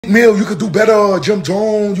Mill, you could do better. Jim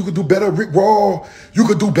Jones, you could do better. Rick Raw, you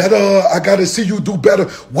could do better. I gotta see you do better.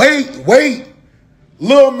 Wait.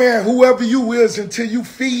 Little man, whoever you is, until you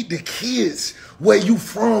feed the kids where you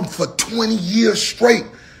from for 20 years straight.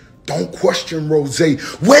 Don't question Rose.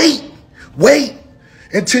 Wait.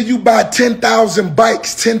 Until you buy 10,000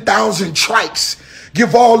 bikes, 10,000 trikes.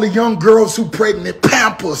 Give all the young girls who pregnant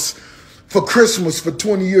Pampers for Christmas for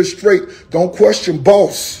 20 years straight. Don't question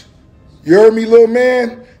boss. You heard me, little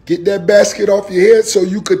man? Get that basket off your head so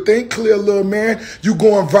you could think clear, little man. You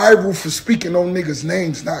going viral for speaking on niggas'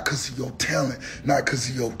 names, not because of your talent, not because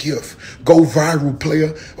of your gift. Go viral,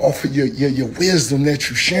 player, off of your wisdom that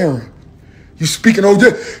you sharing. You speaking on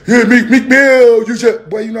this, yeah, Meek Mill,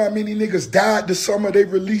 boy, you know how many niggas died this summer? They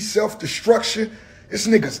released self-destruction. It's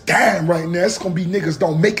niggas dying right now. It's gonna be niggas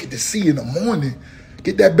don't make it to see in the morning.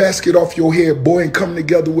 Get that basket off your head, boy, and come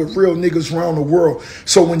together with real niggas around the world.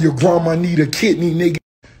 So when your grandma need a kidney, nigga,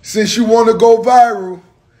 since you want to go viral,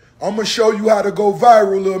 I'm going to show you how to go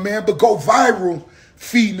viral, little man. But go viral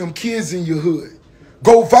feeding them kids in your hood.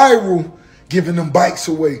 Go viral giving them bikes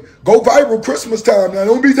away. Go viral Christmas time. Now,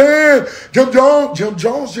 don't be saying Jim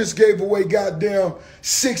Jones just gave away goddamn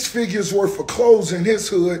 6 figures worth of clothes in his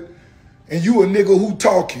hood. And you a nigga who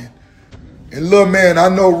talking. And little man, I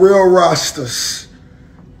know real rosters,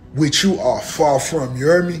 which you are far from. You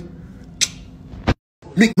heard me?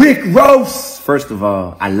 Rick Ross. First of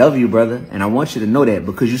all, I love you, brother, and I want you to know that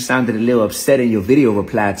because you sounded a little upset in your video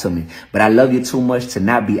reply to me. But I love you too much to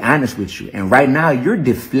not be honest with you. And right now, you're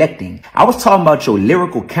deflecting. I was talking about your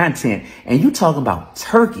lyrical content, and you talking about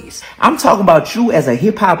turkeys. I'm talking about you as a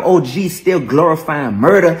hip-hop OG still glorifying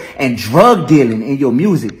murder and drug dealing in your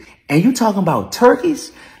music. And you talking about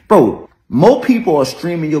turkeys? Bro, more people are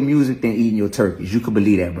streaming your music than eating your turkeys. You can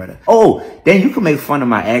believe that, brother. Oh, then you can make fun of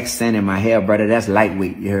my accent and my hair, brother. That's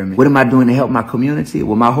lightweight, you hear me? What am I doing to help my community?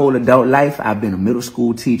 Well, my whole adult life, I've been a middle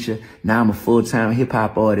school teacher. Now I'm a full-time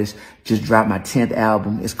hip-hop artist. Just dropped my 10th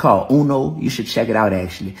album. It's called Uno. You should check it out,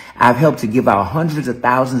 actually. I've helped to give out hundreds of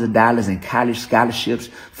thousands of dollars in college scholarships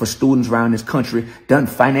for students around this country. Done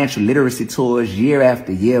financial literacy tours year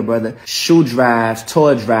after year, brother. Shoe drives,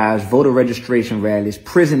 toy drives, voter registration rallies,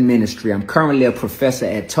 prison ministry. I'm currently a professor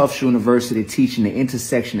at Tufts University teaching the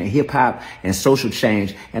intersection of hip-hop and social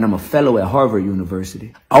change, and I'm a fellow at Harvard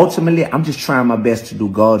University. Ultimately, I'm just trying my best to do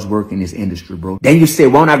God's work in this industry, bro. Then you say,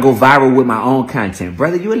 won't I go viral with my own content?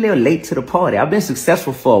 Brother, you a little late to the party. I've been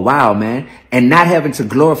successful for a while, man, and not having to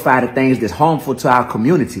glorify the things that's harmful to our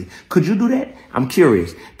community. Could you do that? I'm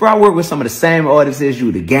curious. Bro, I work with some of the same artists as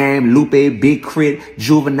you. The Game, Lupe, Big Crit,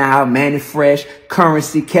 Juvenile, Manny Fresh,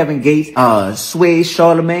 Currency, Kevin Gates, Sway,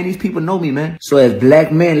 Charlamagne. These people know me, man. So as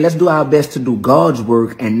black men, let's do our best to do God's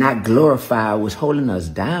work and not glorify what's holding us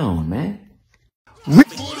down, man.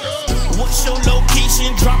 What's your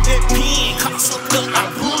location? Drop that pin. Cops look up, I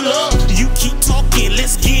pull up. You keep talking,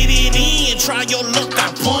 let's get it in. Try your luck,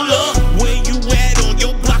 I pull up. Where you at on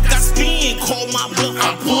your block? I spin. Call my bluff,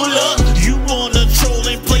 I pull up.